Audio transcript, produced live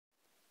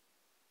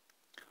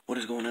What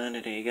is going on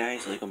today,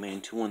 guys? Lego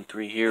Man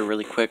 213 here,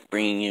 really quick,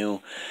 bringing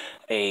you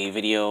a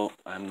video.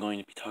 I'm going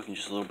to be talking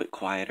just a little bit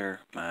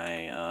quieter.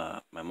 My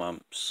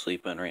mom's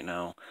sleeping right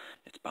now.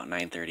 It's about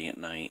 9:30 at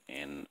night,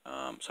 and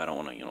so I don't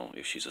want to,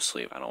 if she's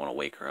asleep, I don't want to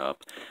wake her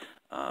up.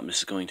 This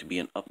is going to be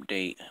an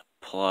update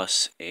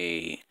plus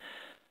a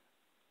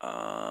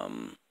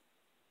kind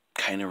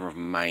of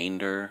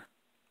reminder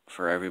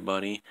for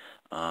everybody.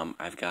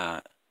 I've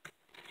got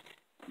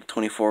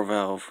 24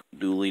 valve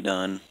dually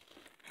done,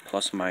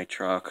 plus my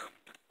truck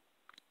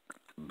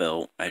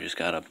built. I just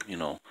gotta,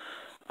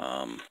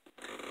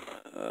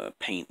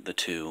 paint the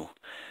two.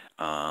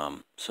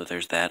 So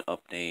there's that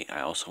update. I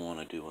also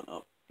want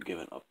to give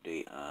an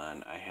update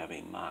on. I have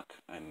a mock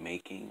I'm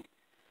making.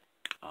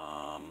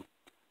 I'm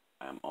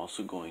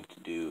also going to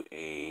do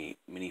a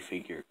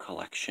minifigure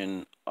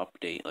collection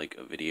update, like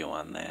a video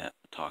on that.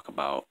 Talk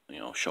about,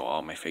 show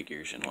all my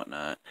figures and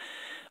whatnot.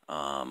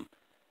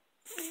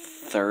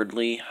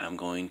 Thirdly, I'm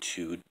going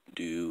to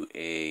do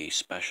a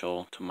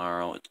special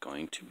tomorrow. It's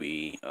going to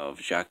be of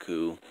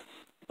Jakku,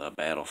 the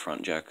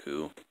Battlefront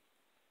Jakku.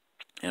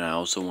 And I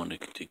also wanted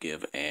to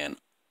give a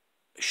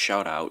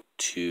shout out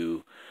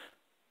to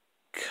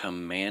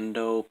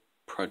Commano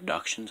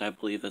Productions, I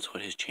believe that's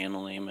what his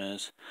channel name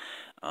is.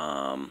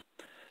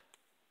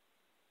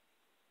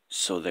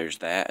 So there's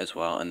that as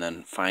well. And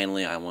then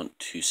finally, I want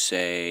to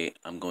say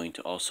I'm going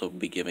to also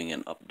be giving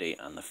an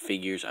update on the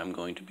figures I'm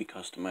going to be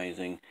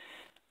customizing.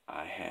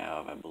 I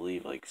have, I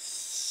believe, like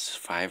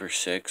 5 or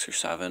 6 or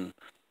 7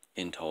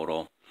 in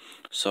total.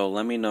 So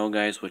let me know,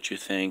 guys, what you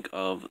think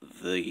of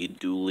the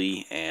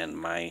dually and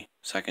my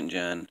second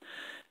gen.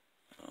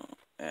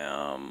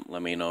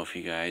 Let me know if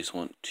you guys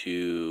want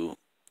to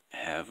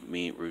have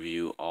me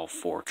review all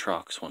 4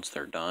 trucks once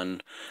they're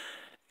done.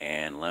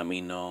 And let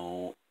me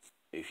know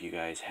if you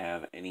guys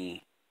have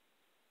any,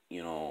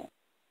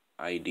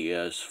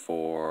 ideas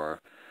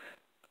for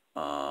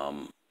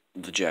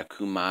the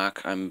Jakku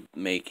mock I'm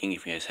making,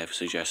 if you guys have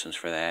suggestions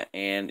for that.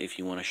 And if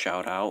you want to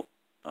shout out,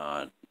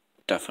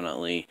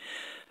 definitely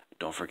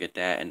don't forget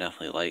that, and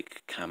definitely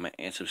like, comment,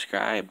 and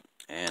subscribe.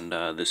 And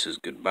this is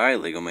goodbye,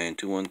 Lego Man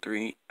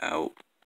 213 out.